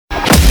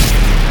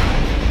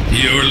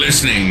You're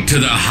listening to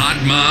the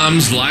Hot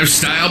Moms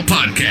Lifestyle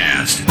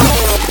Podcast.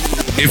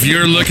 If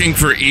you're looking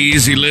for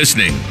easy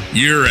listening,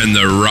 you're in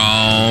the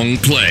wrong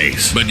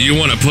place. But you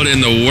want to put in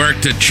the work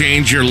to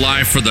change your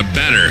life for the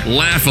better,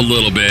 laugh a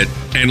little bit,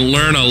 and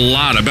learn a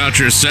lot about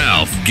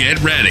yourself. Get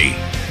ready.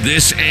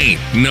 This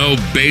ain't no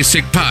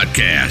basic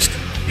podcast.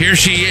 Here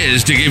she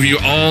is to give you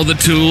all the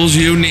tools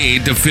you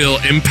need to feel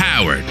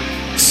empowered,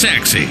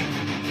 sexy,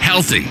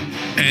 healthy,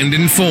 and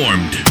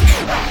informed.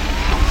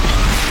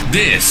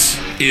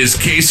 This is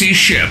Casey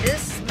Ship.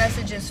 This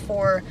message is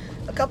for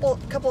a couple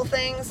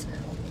things.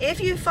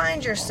 If you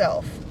find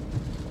yourself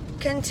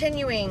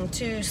continuing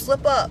to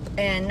slip up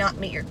and not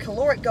meet your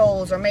caloric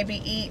goals, or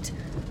maybe eat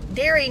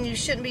dairy and you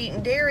shouldn't be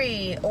eating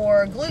dairy,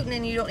 or gluten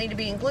and you don't need to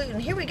be eating gluten,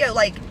 here we go.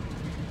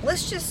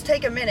 Let's just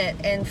take a minute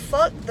and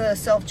fuck the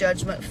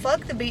self-judgment,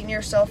 fuck the beating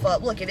yourself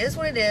up. Look, it is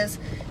what it is.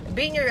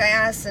 Beating your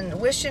ass and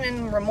wishing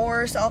and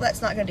remorse, all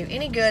that's not going to do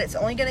any good. It's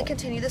only going to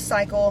continue the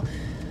cycle.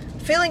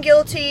 Feeling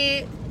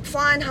guilty,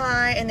 flying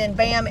high, and then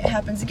bam, it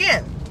happens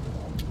again.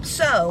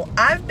 So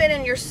I've been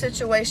in your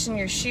situation,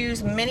 your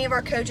shoes. Many of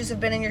our coaches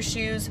have been in your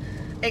shoes.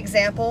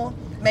 Example,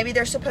 maybe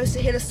they're supposed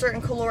to hit a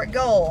certain caloric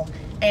goal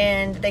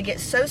and they get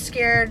so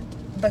scared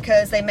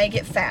because they may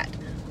get fat,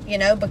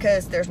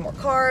 because there's more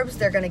carbs,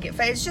 they're going to get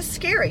fat. It's just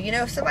scary.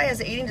 If somebody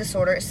has an eating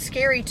disorder, it's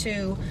scary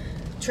to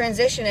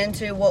transition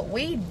into what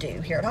we do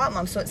here at Hot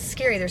Mom. So it's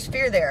scary. There's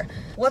fear there.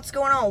 What's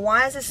going on?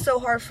 Why is this so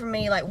hard for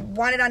me?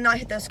 Why did I not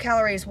hit those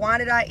calories? Why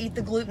did I eat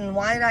the gluten?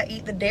 Why did I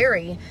eat the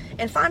dairy?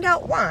 And find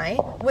out why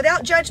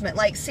without judgment.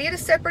 See it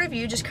as separate of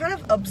you. Just kind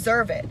of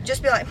observe it.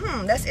 Just be like,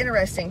 that's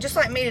interesting. Just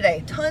like me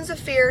today. Tons of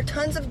fear,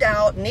 tons of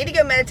doubt. Need to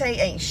go meditate.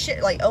 Ain't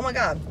shit. Oh my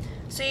God.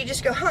 So you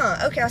just go,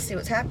 okay, I see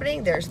what's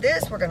happening. There's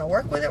this. We're going to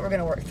work with it. We're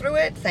going to work through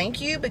it.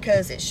 Thank you,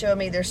 because it showed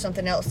me there's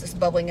something else that's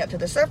bubbling up to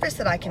the surface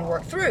that I can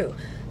work through.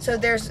 So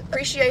there's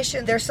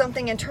appreciation. There's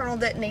something internal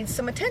that needs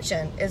some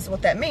attention is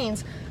what that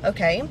means.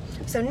 Okay.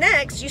 So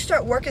next you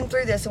start working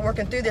through this.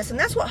 And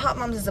that's what Hot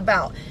Moms is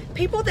about.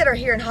 People that are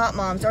here in Hot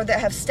Moms, or that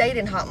have stayed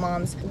in Hot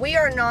Moms, we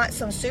are not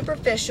some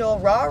superficial,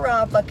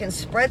 rah, fucking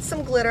spread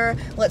some glitter.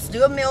 Let's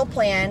do a meal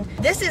plan.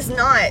 This is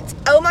not,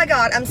 oh my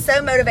God, I'm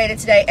so motivated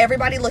today.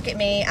 Everybody look at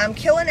me. I'm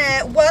killing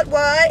it. What?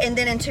 And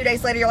then 2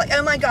 days later, you're like,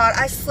 oh my God,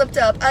 I slipped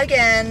up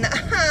again.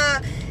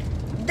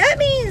 That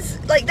means,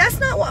 that's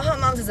not what Hot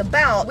Moms is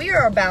about. We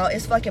are about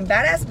is fucking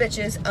badass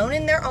bitches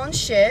owning their own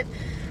shit,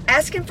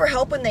 asking for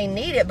help when they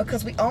need it,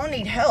 because we all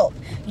need help.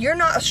 You're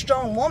not a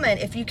strong woman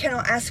if you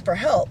cannot ask for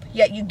help,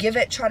 yet you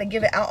try to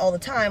give it out all the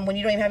time when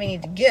you don't even have any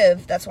to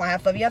give. That's why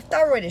half of you have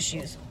thyroid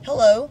issues.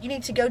 Hello, you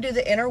need to go do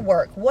the inner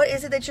work. What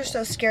is it that you're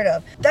so scared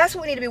of? That's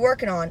what we need to be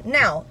working on.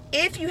 Now,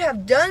 if you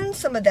have done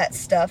some of that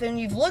stuff and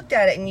you've looked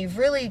at it and you've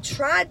really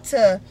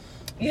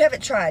you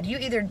haven't tried. You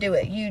either do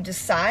it. You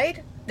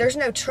decide. There's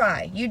no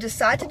try. You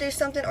decide to do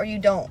something or you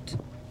don't.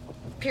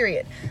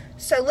 Period.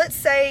 So let's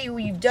say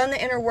you've done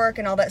the inner work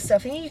and all that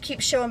stuff, and you keep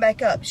showing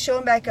back up.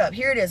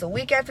 Here it is, a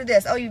week after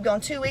this. Oh, you've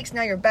gone 2 weeks,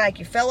 now you're back.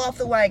 You fell off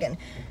the wagon.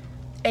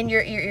 And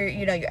you're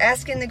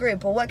asking the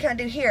group, well, what can I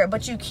do here?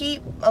 But you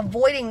keep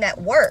avoiding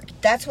that work.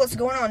 That's what's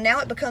going on. Now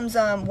it becomes,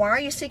 why are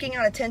you seeking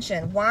out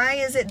attention? Why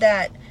is it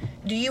that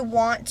you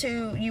want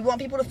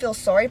people to feel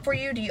sorry for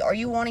you? Are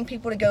you wanting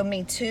people to go,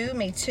 me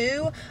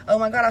too? Oh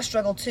my God, I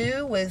struggle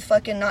too with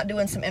fucking not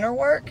doing some inner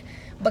work.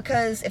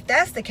 Because if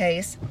that's the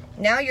case,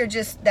 now you're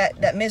just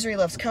that misery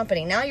loves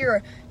company. Now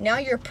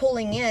you're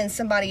pulling in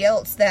somebody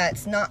else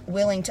that's not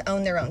willing to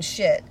own their own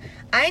shit.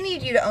 I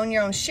need you to own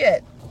your own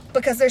shit,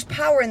 because there's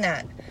power in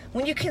that.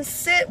 When you can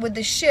sit with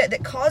the shit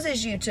that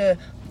causes you to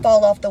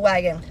fall off the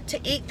wagon, to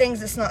eat things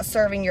that's not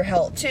serving your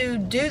health, to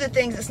do the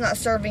things that's not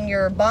serving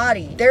your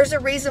body. There's a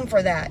reason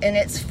for that, and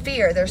it's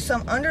fear. There's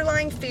some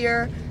underlying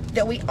fear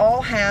that we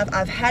all have.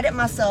 I've had it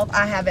myself.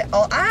 I have it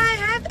all.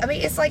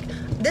 It's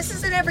this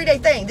is an everyday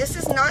thing. This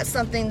is not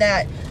something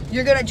that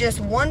you're going to just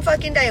one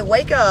fucking day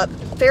wake up,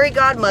 fairy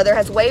godmother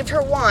has waved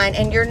her wand,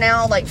 and you're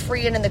now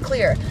free and in the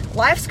clear.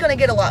 Life's going to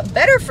get a lot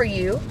better for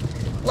you.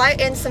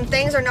 And some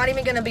things are not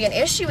even going to be an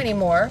issue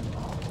anymore.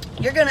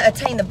 You're going to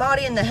attain the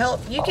body and the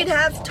health. You can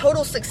have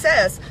total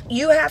success.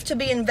 You have to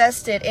be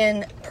invested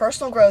in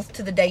personal growth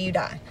to the day you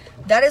die.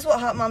 That is what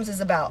Hot Moms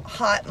is about.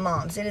 Hot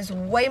Moms. It is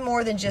way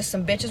more than just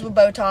some bitches with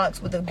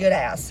Botox with a good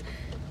ass.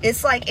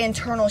 It's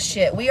internal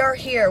shit. We are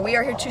here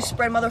to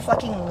spread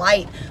motherfucking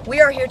light. We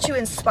are here to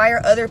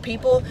inspire other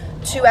people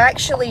to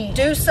actually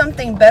do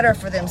something better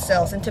for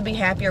themselves and to be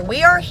happier.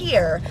 We are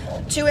here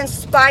to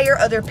inspire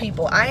other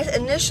people. I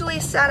initially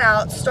started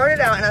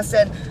out and I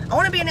said, I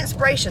want to be an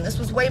inspiration. This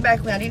was way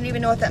back when I didn't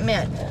even know what that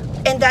meant.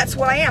 And that's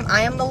what I am.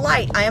 I am the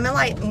light. I am a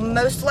light.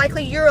 Most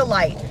likely you're a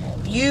light.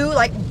 You,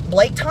 like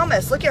Blake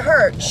Thomas, look at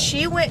her.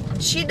 She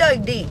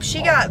dug deep.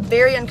 She got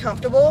very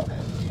uncomfortable,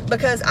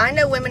 because I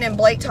know women in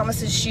Blake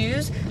Thomas's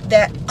shoes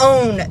that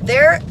own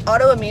their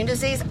autoimmune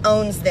disease,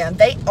 owns them.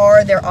 They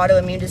are their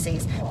autoimmune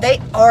disease.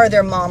 They are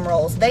their mom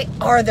roles. They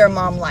are their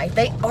mom life.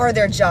 They are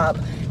their job.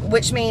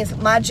 which means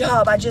my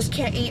job, I just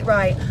can't eat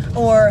right,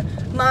 or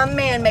my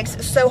man makes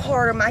it so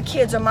hard, or my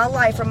kids, or my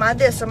life, or my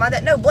this, or my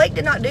that. No, Blake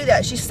did not do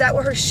that. She sat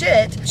with her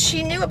shit.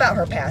 She knew about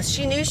her past.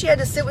 She knew she had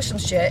to sit with some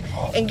shit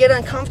and get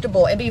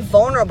uncomfortable and be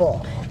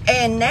vulnerable.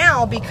 And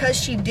now, because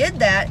she did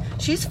that,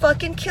 she's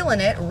fucking killing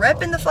it,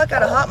 repping the fuck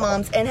out of Hot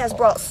Moms, and has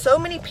brought so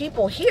many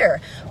people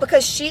here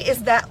because she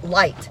is that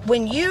light.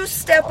 When you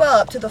step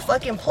up to the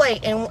fucking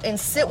plate and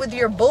sit with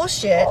your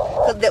bullshit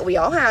that we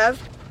all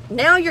have,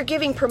 now you're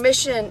giving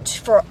permission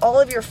for all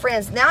of your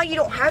friends. Now you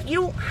don't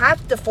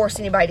have to force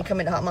anybody to come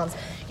into Hot Moms.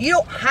 You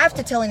don't have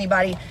to tell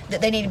anybody that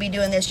they need to be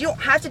doing this. You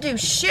don't have to do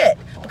shit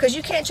because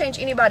you can't change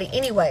anybody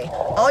anyway.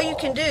 All you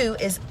can do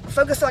is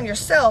focus on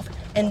yourself,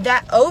 and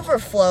that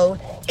overflow,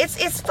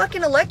 it's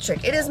fucking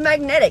electric. It is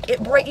magnetic.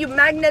 You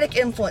magnetic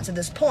influence at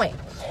this point.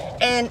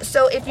 And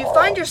so if you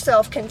find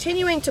yourself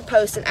continuing to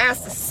post and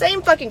ask the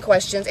same fucking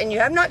questions and you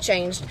have not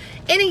changed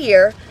in a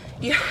year,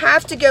 you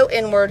have to go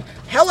inward.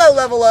 Hello,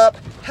 level up.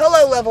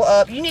 Hello, level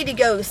up. You need to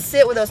go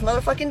sit with those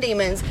motherfucking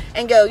demons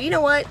and go, you know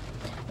what?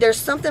 There's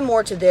something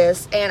more to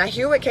this, and I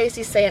hear what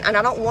Casey's saying, and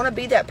I don't want to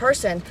be that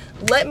person.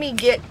 Let me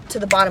get to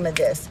the bottom of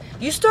this.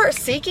 You start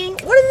seeking.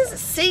 What is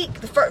seek?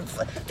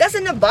 That's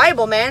in the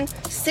Bible, man.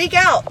 Seek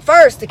out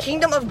first the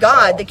kingdom of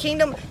God. The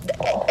kingdom,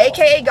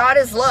 aka God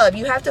is love.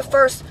 You have to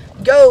first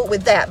go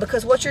with that,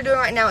 because what you're doing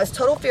right now is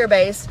total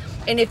fear-based.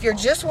 And if you're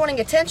just wanting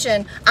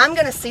attention, I'm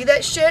going to see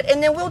that shit,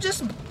 and then we'll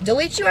just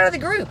delete you out of the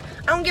group.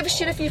 I don't give a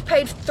shit if you've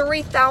paid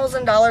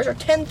 $3,000 or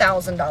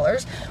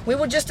 $10,000. We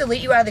will just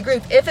delete you out of the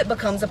group if it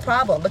becomes a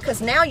problem,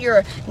 because now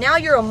you're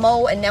a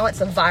mole, and now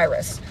it's a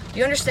virus. Do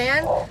you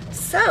understand?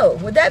 So,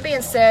 with that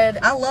being said,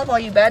 I love all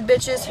you bad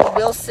bitches who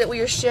will sit with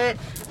your shit,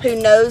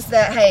 who knows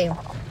that, hey,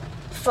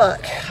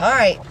 fuck. All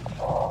right,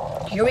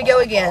 here we go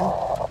again.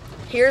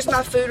 Here's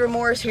my food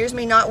remorse. Here's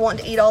me not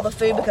wanting to eat all the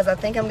food because I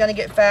think I'm going to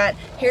get fat.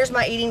 Here's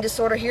my eating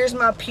disorder. Here's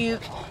my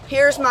puke.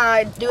 Here's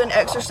my doing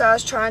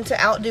exercise, trying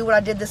to outdo what I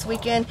did this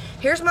weekend.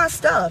 Here's my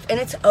stuff. And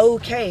it's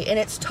okay. And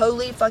it's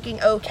totally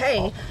fucking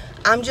okay.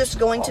 I'm just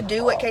going to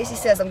do what Casey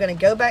says. I'm going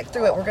to go back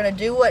through it. We're going to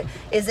do what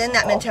is in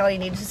that mentality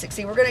needed to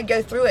succeed. We're going to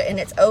go through it, and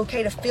it's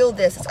okay to feel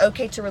this. It's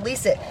okay to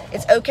release it.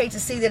 It's okay to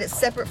see that it's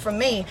separate from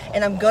me,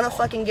 and I'm going to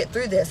fucking get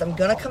through this. I'm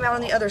going to come out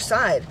on the other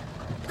side.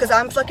 Because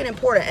I'm fucking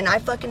important and I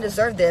fucking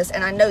deserve this,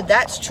 and I know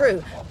that's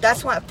true.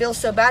 That's why it feels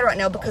so bad right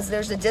now, because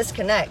there's a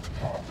disconnect.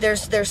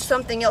 There's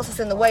something else that's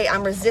in the way.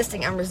 I'm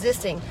resisting. Let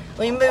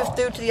me move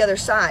through to the other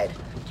side.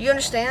 Do you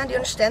understand? Do you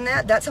understand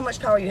that? That's how much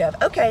power you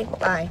have. Okay,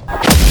 bye.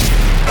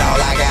 All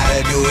I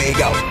gotta do is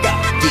go,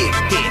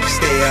 get,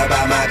 stay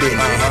about my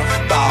business.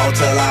 Ball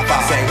till I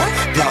fall,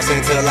 floss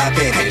until I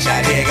finish.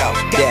 Here go,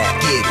 get,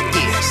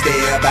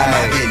 stay about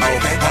my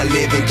business. I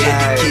live in just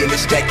the killer,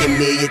 stacking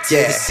millions to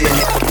the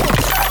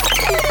ceiling.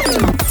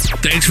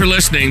 Thanks for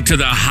listening to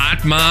the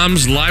Hot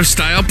Moms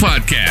Lifestyle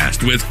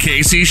Podcast with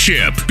Casey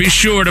Ship. Be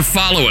sure to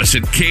follow us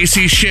at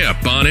Casey Ship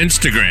on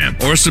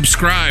Instagram or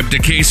subscribe to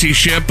Casey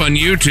Ship on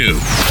YouTube.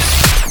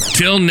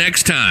 Till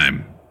next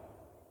time.